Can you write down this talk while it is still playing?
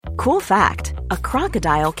Cool fact, a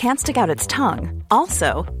crocodile can't stick out its tongue.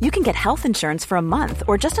 Also, you can get health insurance for a month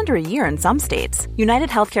or just under a year in some states. United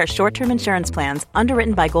Healthcare short-term insurance plans,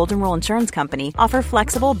 underwritten by Golden Rule Insurance Company, offer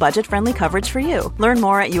flexible, budget-friendly coverage for you. Learn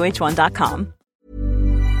more at uh1.com.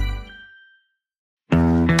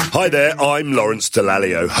 Hi there, I'm Lawrence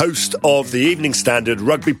Dallaglio, host of the Evening Standard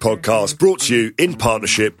Rugby Podcast, brought to you in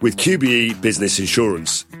partnership with QBE Business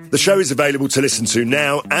Insurance. The show is available to listen to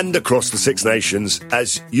now and across the Six Nations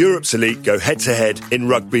as Europe's elite go head-to-head in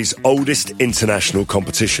rugby's oldest international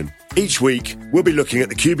competition. Each week, we'll be looking at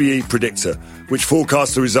the QBE Predictor, which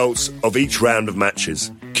forecasts the results of each round of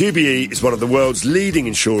matches. QBE is one of the world's leading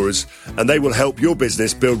insurers, and they will help your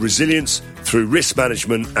business build resilience through risk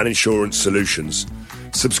management and insurance solutions.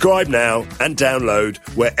 Subscribe now and download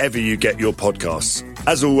wherever you get your podcasts.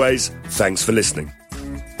 As always, thanks for listening.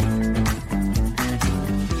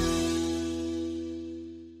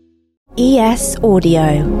 ES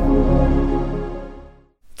Audio.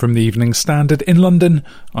 From the Evening Standard in London,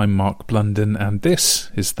 I'm Mark Blunden and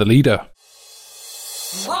this is The Leader.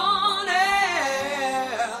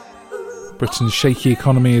 Britain's shaky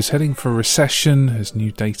economy is heading for a recession as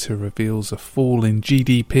new data reveals a fall in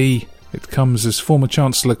GDP. It comes as former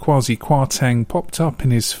Chancellor Kwasi popped up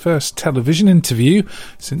in his first television interview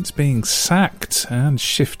since being sacked and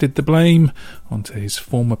shifted the blame onto his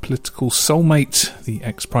former political soulmate, the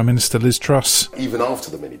ex-Prime Minister Liz Truss. Even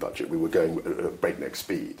after the mini-budget, we were going at breakneck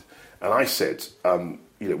speed. And I said,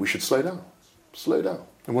 we should slow down. Slow down.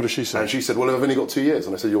 And what did she say? And she said, well, I've only got 2 years.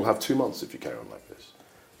 And I said, you'll have 2 months if you carry on like this.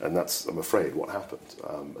 And that's, I'm afraid, what happened.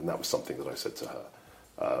 And that was something that I said to her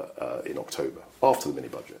in October, after the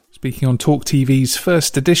mini-budget. Speaking on Talk TV's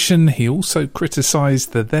First Edition, he also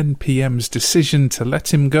criticised the then PM's decision to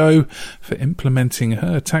let him go for implementing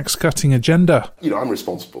her tax-cutting agenda. I'm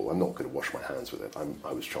responsible. I'm not going to wash my hands with it.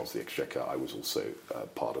 I was Chancellor of the Exchequer. I was also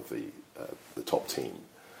part of the top team.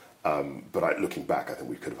 But looking back, I think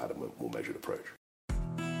we could have had a more measured approach.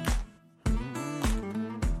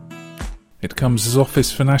 It comes as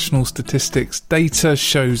Office for National Statistics data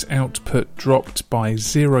shows output dropped by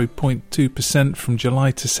 0.2% from July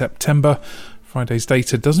to September. Friday's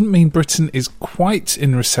data doesn't mean Britain is quite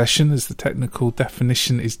in recession, as the technical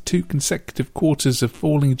definition is 2 consecutive quarters of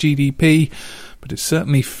falling GDP, but it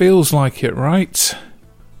certainly feels like it, right?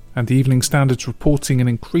 And the Evening Standard's reporting an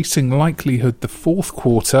increasing likelihood the fourth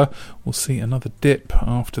quarter will see another dip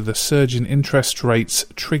after the surge in interest rates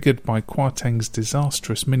triggered by Kwarteng's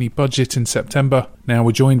disastrous mini-budget in September. Now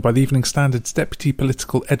we're joined by the Evening Standard's Deputy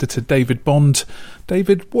Political Editor David Bond.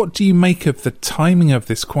 David, what do you make of the timing of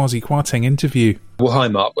this Kwasi Kwarteng interview? Well, hi,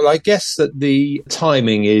 Mark. Well, I guess that the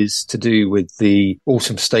timing is to do with the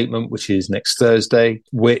autumn statement, which is next Thursday,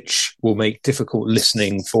 which will make difficult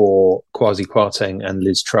listening for Kwasi Kwarteng and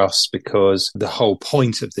Liz Truss, because the whole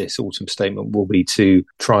point of this autumn statement will be to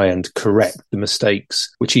try and correct the mistakes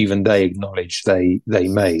which even they acknowledge they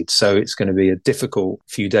made. So it's going to be a difficult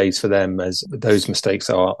few days for them as those mistakes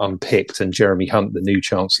are unpicked. And Jeremy Hunt, the new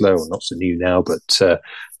Chancellor, or not so new now, but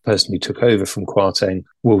person who took over from Kwarteng,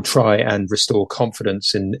 will try and restore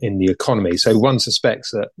confidence in the economy. So one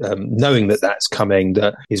suspects that, knowing that that's coming,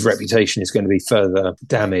 that his reputation is going to be further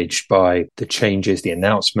damaged by the changes, the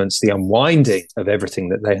announcements, the unwinding of everything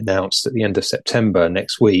that they announced at the end of September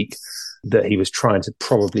next week, that he was trying to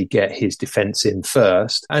probably get his defence in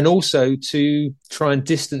first, and also to try and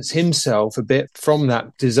distance himself a bit from that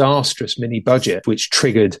disastrous mini-budget, which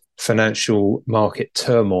triggered financial market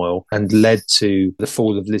turmoil and led to the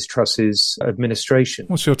fall of Liz Truss's administration.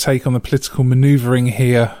 What's your take on the political manoeuvring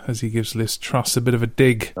here as he gives Liz Truss a bit of a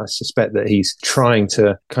dig? I suspect that he's trying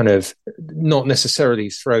to kind of not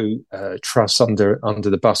necessarily throw Truss under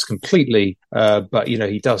the bus completely, but,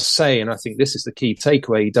 he does say, and I think this is the key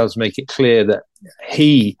takeaway, he does make it clear that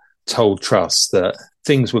he told Truss that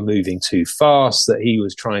things were moving too fast, that he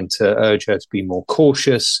was trying to urge her to be more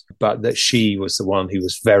cautious, but that she was the one who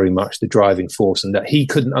was very much the driving force, and that he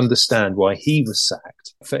couldn't understand why he was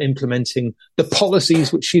sacked for implementing the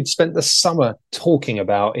policies which she'd spent the summer talking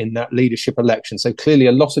about in that leadership election. So clearly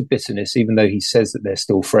a lot of bitterness, even though he says that they're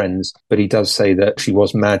still friends, but he does say that she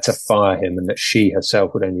was mad to fire him and that she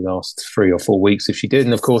herself would only last 3 or 4 weeks if she did.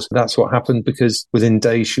 And of course, that's what happened, because within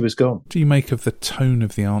days she was gone. Do you make of the tone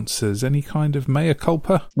of the answers? Any kind of mea culpa?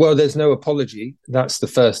 Well, there's no apology. That's the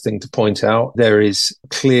first thing to point out. There is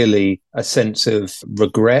clearly a sense of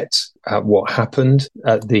regret at what happened,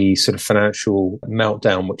 at the sort of financial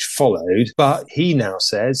meltdown which followed. But he now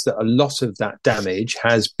says that a lot of that damage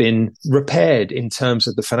has been repaired in terms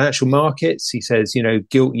of the financial markets. He says,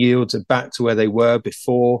 gilt yields are back to where they were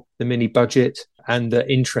before the mini budget. and that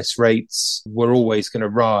interest rates were always going to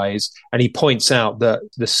rise. And he points out that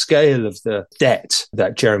the scale of the debt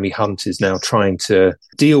that Jeremy Hunt is now trying to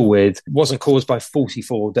deal with wasn't caused by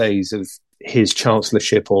 44 days of his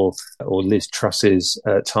chancellorship or Liz Truss's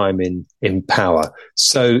time in power.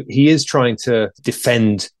 So he is trying to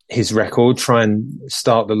defend his record, try and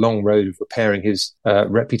start the long road of repairing his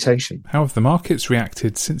reputation. How have the markets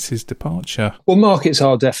reacted since his departure? Well, markets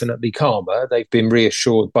are definitely calmer. They've been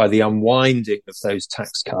reassured by the unwinding of those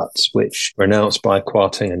tax cuts, which were announced by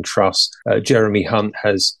Kwasi and Truss. Jeremy Hunt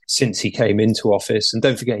has, since he came into office, and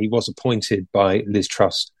don't forget he was appointed by Liz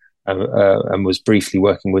Truss and was briefly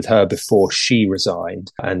working with her before she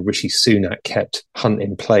resigned, and Rishi Sunak kept Hunt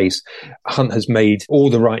in place. Hunt has made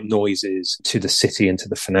all the right noises to the city and to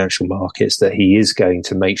the financial markets that he is going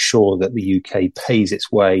to make sure that the UK pays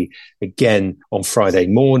its way again on Friday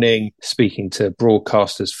morning, speaking to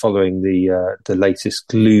broadcasters following the latest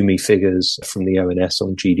gloomy figures from the ONS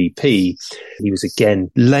on GDP. He was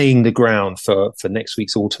again laying the ground for next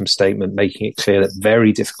week's autumn statement, making it clear that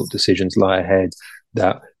very difficult decisions lie ahead,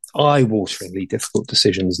 that eye-wateringly difficult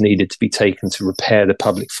decisions needed to be taken to repair the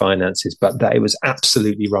public finances, but that it was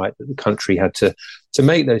absolutely right that the country had to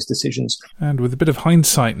make those decisions. And with a bit of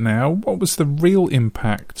hindsight now, what was the real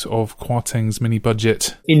impact of Kwarteng's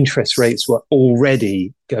mini-budget? Interest rates were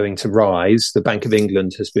already going to rise. The Bank of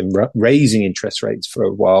England has been raising interest rates for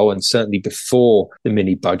a while, and certainly before the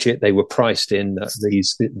mini-budget, they were priced in that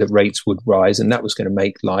the rates would rise, and that was going to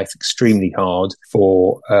make life extremely hard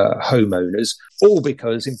for homeowners, all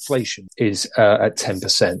because inflation is at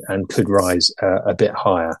 10% and could rise a bit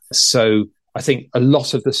higher. So I think a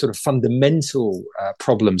lot of the sort of fundamental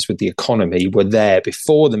problems with the economy were there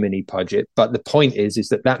before the mini budget. But the point is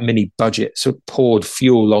that mini budget sort of poured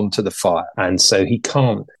fuel onto the fire. And so he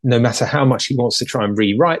can't, no matter how much he wants to try and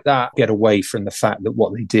rewrite that, get away from the fact that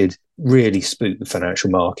what they did really spooked the financial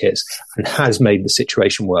markets and has made the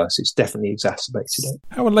situation worse. It's definitely exacerbated it.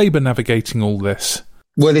 How are Labour navigating all this?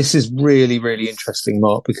 Well, this is really, really interesting,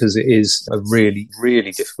 Mark, because it is a really,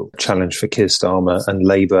 really difficult challenge for Keir Starmer and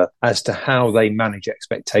Labour as to how they manage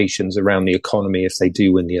expectations around the economy if they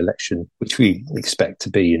do win the election, which we expect to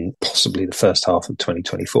be in possibly the first half of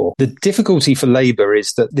 2024. The difficulty for Labour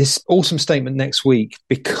is that this autumn statement next week,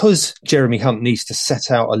 because Jeremy Hunt needs to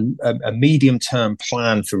set out a medium-term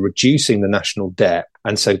plan for reducing the national debt,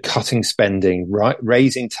 and so cutting spending,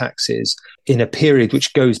 raising taxes in a period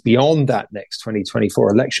which goes beyond that next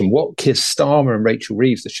 2024 election. What Keir Starmer and Rachel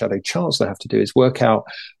Reeves, the Shadow Chancellor, have to do is work out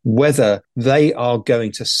whether they are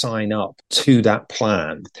going to sign up to that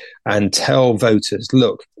plan and tell voters,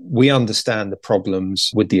 look, we understand the problems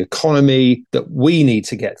with the economy, that we need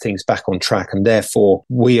to get things back on track, and therefore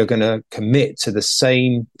we are going to commit to the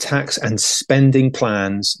same tax and spending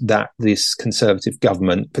plans that this Conservative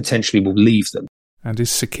government potentially will leave them. And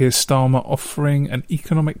is Sir Keir Starmer offering an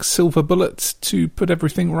economic silver bullet to put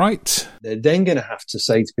everything right? They're then going to have to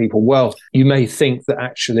say to people, well, you may think that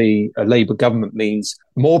actually a Labour government means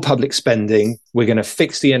more public spending. We're going to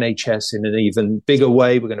fix the NHS in an even bigger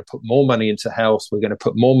way. We're going to put more money into health. We're going to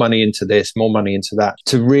put more money into this, more money into that,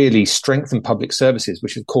 to really strengthen public services,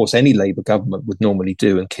 which of course any Labour government would normally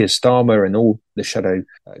do. And Keir Starmer and all the shadow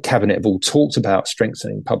cabinet have all talked about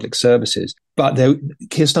strengthening public services. But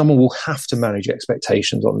Keir Starmer will have to manage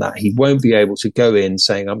expectations on that. He won't be able to go in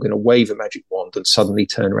saying, I'm going to wave a magic wand and suddenly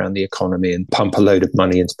turn around the economy and pump a load of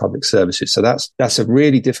money into public services. So that's a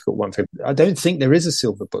really difficult one for him. I don't think there is a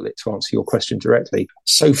silver bullet, to answer your question directly.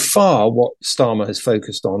 So far, what Starmer has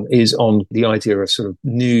focused on is on the idea of sort of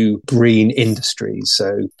new green industries.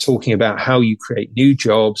 So talking about how you create new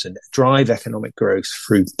jobs and drive economic growth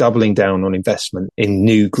through doubling down on investment in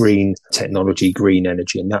new green technology, green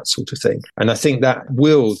energy, and that sort of thing. And I think that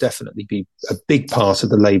will definitely be a big part of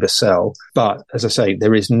the Labour sell. But as I say,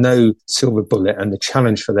 there is no silver bullet. And the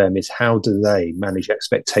challenge for them is how do they manage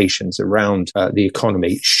expectations around the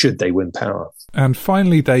economy should they win power? And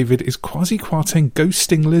finally, David, is Kwasi Kwarteng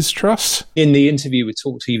ghosting Liz Truss? In the interview with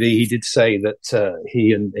Talk TV, he did say that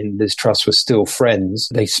he and Liz Truss were still friends.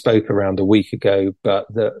 They spoke around a week ago, but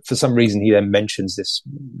for some reason he then mentions this,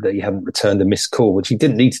 that he hadn't returned a missed call, which he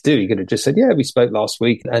didn't need to do. He could have just said, yeah, we spoke last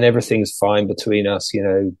week and everything's fine between us. You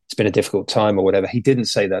know, it's been a difficult time or whatever. He didn't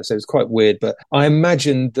say that. So it's quite weird. But I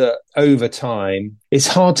imagine that over time, it's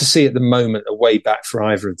hard to see at the moment a way back for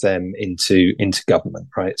either of them into government,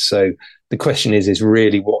 right? So The question is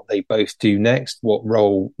really what they both do next, what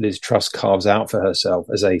role Liz Truss carves out for herself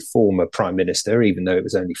as a former Prime Minister, even though it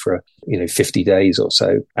was only for 50 days or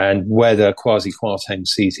so, and whether Kwasi Kwarteng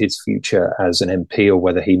sees his future as an MP or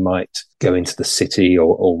whether he might go into the city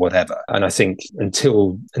or whatever. And I think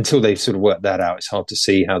until they've sort of worked that out, it's hard to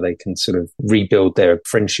see how they can sort of rebuild their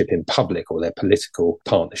friendship in public or their political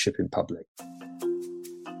partnership in public.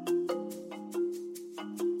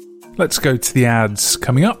 Let's go to the ads.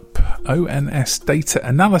 Coming up, ONS data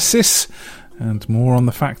analysis and more on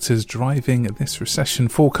the factors driving this recession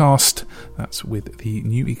forecast. That's with the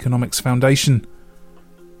New Economics Foundation.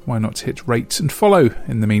 Why not hit rate and follow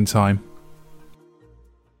in the meantime?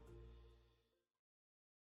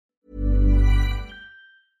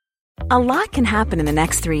 A lot can happen in the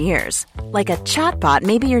next 3 years. Like a chatbot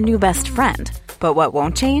may be your new best friend. But what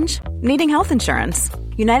won't change? Needing health insurance.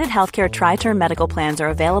 United Healthcare Tri-Term Medical Plans are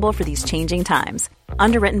available for these changing times.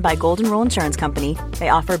 Underwritten by Golden Rule Insurance Company, they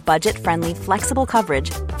offer budget-friendly, flexible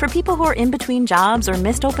coverage for people who are in between jobs or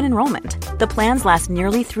missed open enrollment. The plans last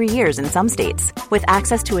nearly 3 years in some states, with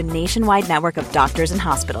access to a nationwide network of doctors and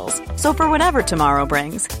hospitals. So for whatever tomorrow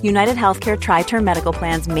brings, United Healthcare Tri-Term Medical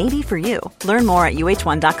Plans may be for you. Learn more at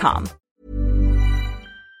uh1.com.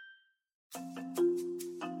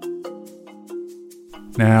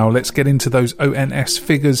 Now let's get into those ONS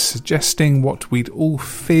figures suggesting what we'd all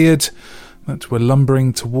feared, that we're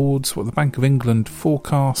lumbering towards what the Bank of England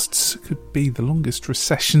forecasts could be the longest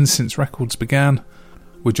recession since records began.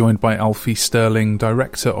 We're joined by Alfie Sterling,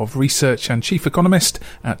 Director of Research and Chief Economist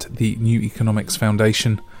at the New Economics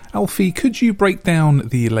Foundation. Alfie, could you break down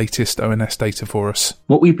the latest ONS data for us?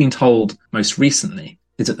 What we've been told most recently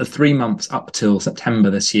is that the 3 months up till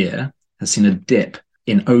September this year has seen a dip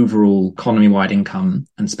in overall economy-wide income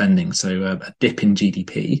and spending, so a dip in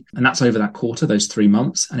GDP. And that's over that quarter, those 3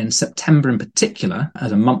 months. And in September in particular,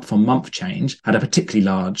 as a month-on-month change, had a particularly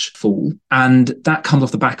large fall. And that comes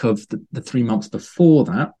off the back of the 3 months before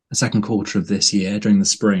that, the second quarter of this year, during the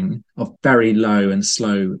spring, of very low and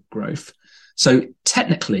slow growth. So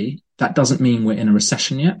technically, that doesn't mean we're in a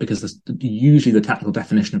recession yet, because usually the technical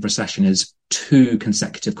definition of recession is 2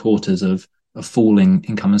 consecutive quarters of falling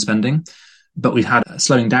income and spending. But we've had a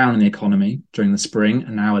slowing down in the economy during the spring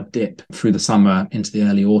and now a dip through the summer into the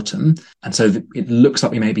early autumn. And so it looks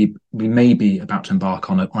like we may be about to embark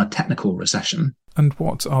on a technical recession. And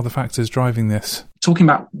what are the factors driving this? Talking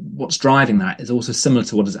about what's driving that is also similar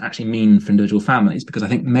to what does it actually mean for individual families, because I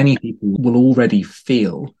think many people will already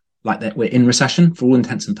feel like that we're in recession for all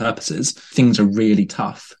intents and purposes. Things are really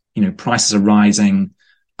tough. Prices are rising.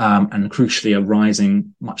 And crucially are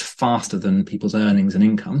rising much faster than people's earnings and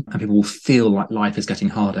income. And people will feel like life is getting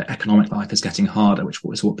harder, economic life is getting harder, which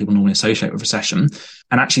is what people normally associate with recession.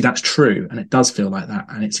 And actually that's true. And it does feel like that.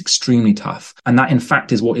 And it's extremely tough. And that in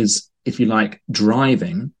fact is what is, if you like,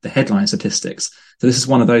 driving the headline statistics. So this is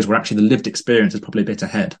one of those where actually the lived experience is probably a bit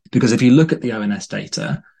ahead. Because if you look at the ONS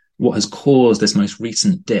data, what has caused this most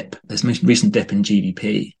recent dip in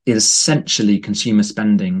GDP is essentially consumer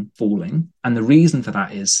spending falling. And the reason for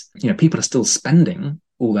that is, people are still spending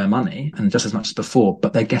all their money and just as much as before,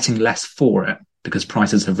 but they're getting less for it because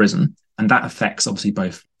prices have risen. And that affects obviously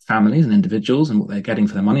both families and individuals and what they're getting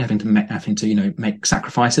for their money, having to make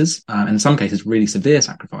sacrifices, and in some cases really severe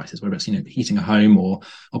sacrifices, whether it's heating a home or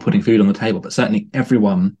putting food on the table. But certainly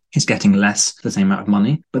everyone is getting less for the same amount of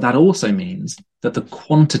money. But that also means that the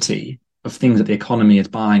quantity of things that the economy is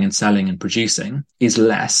buying and selling and producing is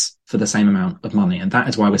less for the same amount of money. And that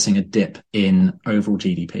is why we're seeing a dip in overall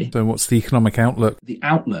GDP. So what's the economic outlook? The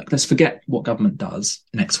outlook, let's forget what government does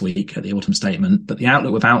next week at the autumn statement, but the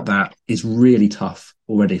outlook without that is really tough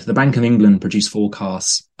already. So the Bank of England produced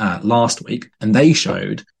forecasts last week, and they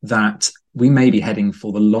showed that we may be heading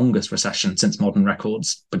for the longest recession since modern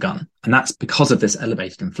records begun. And that's because of this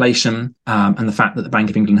elevated inflation and the fact that the Bank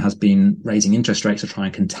of England has been raising interest rates to try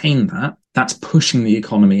and contain that. That's pushing the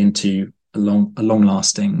economy into a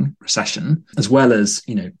long-lasting recession, as well as,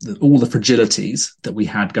 all the fragilities that we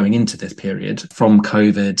had going into this period from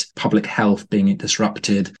COVID, public health being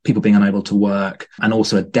disrupted, people being unable to work, and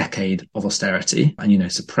also a decade of austerity and,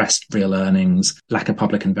 suppressed real earnings, lack of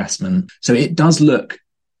public investment. So it does look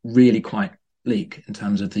really quite bleak in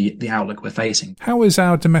terms of the outlook we're facing. How is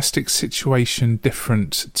our domestic situation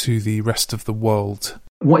different to the rest of the world?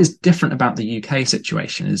 What is different about the UK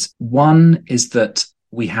situation is, one is that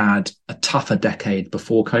we had a tougher decade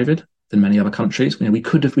before COVID. than many other countries. We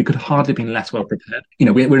could have hardly been less well prepared.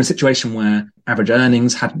 We're in a situation where average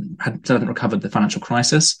earnings hadn't recovered the financial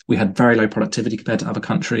crisis. We had very low productivity compared to other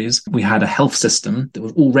countries. We had a health system that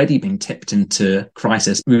was already being tipped into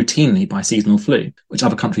crisis routinely by seasonal flu, which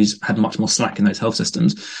other countries had much more slack in those health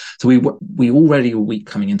systems. So we already were weak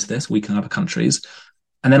coming into this, weaker than other countries.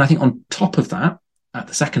 And then I think on top of that,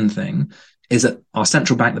 the second thing is that our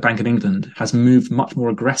central bank, the Bank of England, has moved much more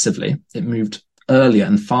aggressively. It moved earlier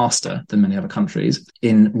and faster than many other countries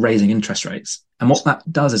in raising interest rates. And what that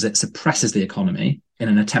does is it suppresses the economy in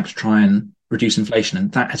an attempt to try and reduce inflation.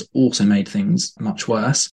 And that has also made things much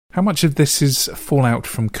worse. How much of this is fallout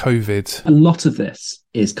from COVID? A lot of this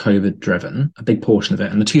is COVID driven, a big portion of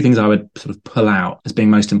it. And the two things I would sort of pull out as being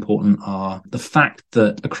most important are the fact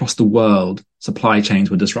that across the world, supply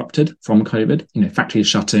chains were disrupted from COVID, factories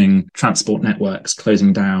shutting, transport networks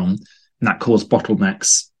closing down, and that caused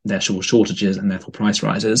bottlenecks, therefore shortages and therefore price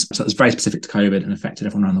rises. So it was very specific to COVID and affected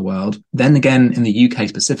everyone around the world. Then again, in the UK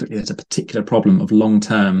specifically, there's a particular problem of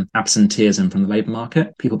long-term absenteeism from the labour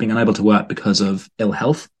market, people being unable to work because of ill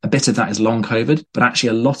health. A bit of that is long COVID, but actually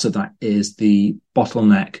a lot of that is the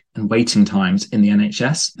bottleneck and waiting times in the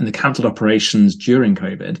NHS and the cancelled operations during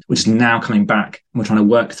COVID, which is now coming back and we're trying to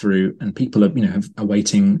work through, and people are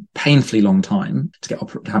waiting painfully long time to get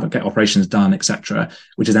operations done, etc.,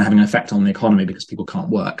 which is then having an effect on the economy because people can't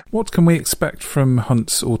work. What can we expect from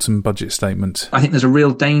Hunt's autumn budget statement? I think there's a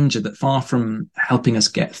real danger that far from helping us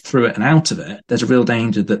get through it and out of it, there's a real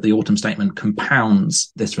danger that the autumn statement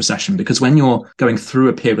compounds this recession, because when you're going through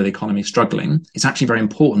a period where the economy is struggling, it's actually very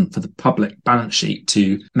important for the public balance sheet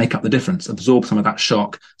to make up the difference, absorb some of that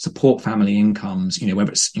shock, support family incomes,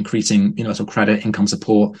 whether it's increasing universal credit, income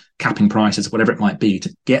support, capping prices, whatever it might be,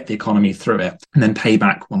 to get the economy through it and then pay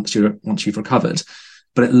back once you've recovered.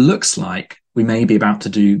 But it looks like we may be about to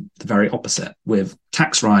do the very opposite with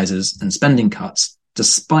tax rises and spending cuts,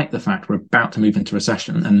 despite the fact we're about to move into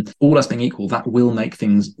recession. And all else being equal, that will make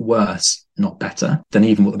things worse, not better, than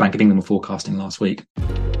even what the Bank of England were forecasting last week.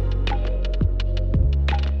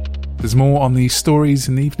 There's more on these stories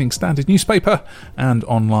in the Evening Standard newspaper and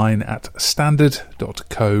online at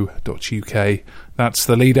standard.co.uk. That's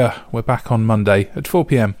The Leader. We're back on Monday at 4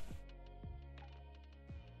 p.m.